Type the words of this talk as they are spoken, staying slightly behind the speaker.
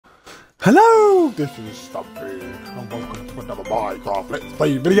Hello, this is Stampy, and welcome to another Minecraft Let's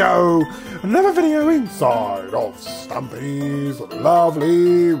Play video. Another video inside of Stampy's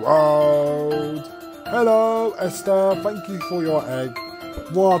lovely world. Hello, Esther, thank you for your egg.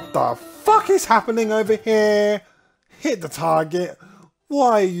 What the fuck is happening over here? Hit the target.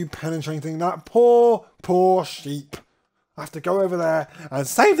 Why are you penetrating that poor sheep? I have to go over there and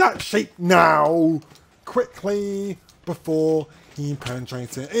save that sheep now, quickly, before he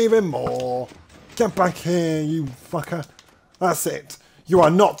penetrates it even more. Get back here, you fucker. That's it. You are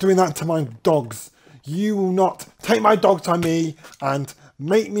not doing that to my dogs. You will not take my dogs on me and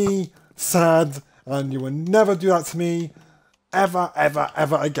make me sad, and you will never do that to me ever, ever,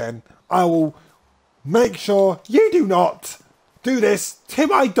 ever again. I will make sure you do not do this to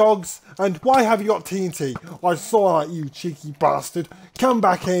my dogs. And why have you got TNT? I saw that, you cheeky bastard. Come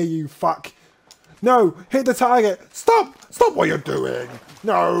back here, you fuck. No, hit the target. Stop what you're doing.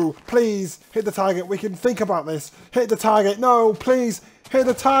 No, please, hit the target. We can think about this. Hit the target. No, please, hit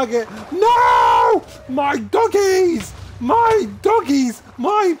the target. No! My doggies! My doggies!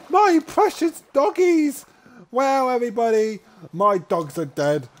 My precious doggies! Well, everybody, my dogs are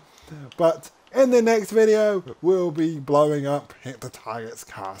dead. But in the next video, we'll be blowing up Hit the Target's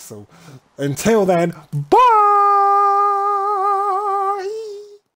castle. Until then, bye!